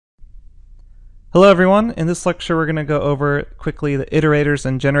Hello everyone, in this lecture we're going to go over quickly the iterators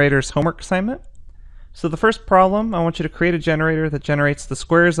and generators homework assignment. So the first problem, I want you to create a generator that generates the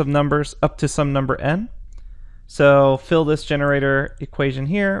squares of numbers up to some number n. So fill this generator equation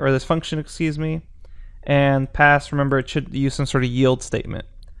here, or this function, excuse me, and pass, remember it should use some sort of yield statement.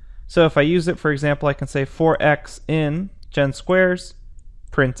 So if I use it, for example, I can say for x in gen squares,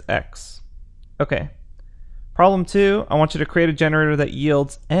 print x. Okay. Problem 2, I want you to create a generator that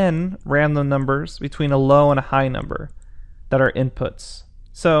yields n random numbers between a low and a high number that are inputs.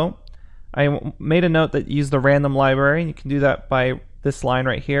 So I made a note that use the random library. You can do that by this line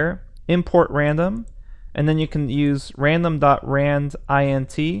right here. Import random, and then you can use random.rand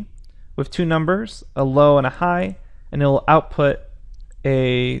int with two numbers, a low and a high, and it will output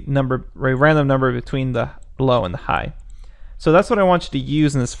a random number between the low and the high. So that's what I want you to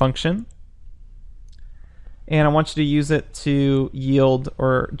use in this function. And I want you to use it to yield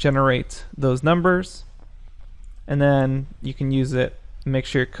or generate those numbers. And then you can use it and make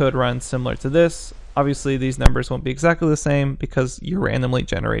sure your code runs similar to this. Obviously these numbers won't be exactly the same because you're randomly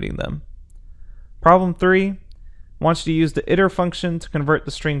generating them. Problem 3, I want you to use the iter function to convert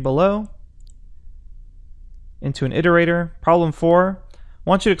the string below into an iterator. Problem 4, I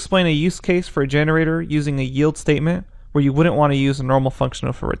want you to explain a use case for a generator using a yield statement where you wouldn't want to use a normal function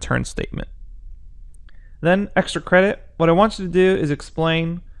with a return statement. Then extra credit, what I want you to do is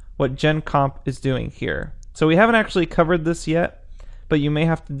explain what GenComp is doing here. So we haven't actually covered this yet, but you may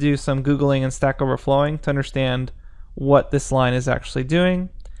have to do some Googling and Stack Overflowing to understand what this line is actually doing.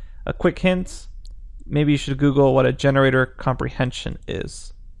 A quick hint, maybe you should Google what a generator comprehension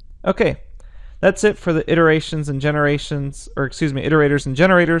is. Okay, that's it for the iterators and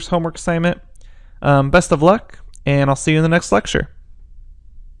generators homework assignment. Best of luck, and I'll see you in the next lecture.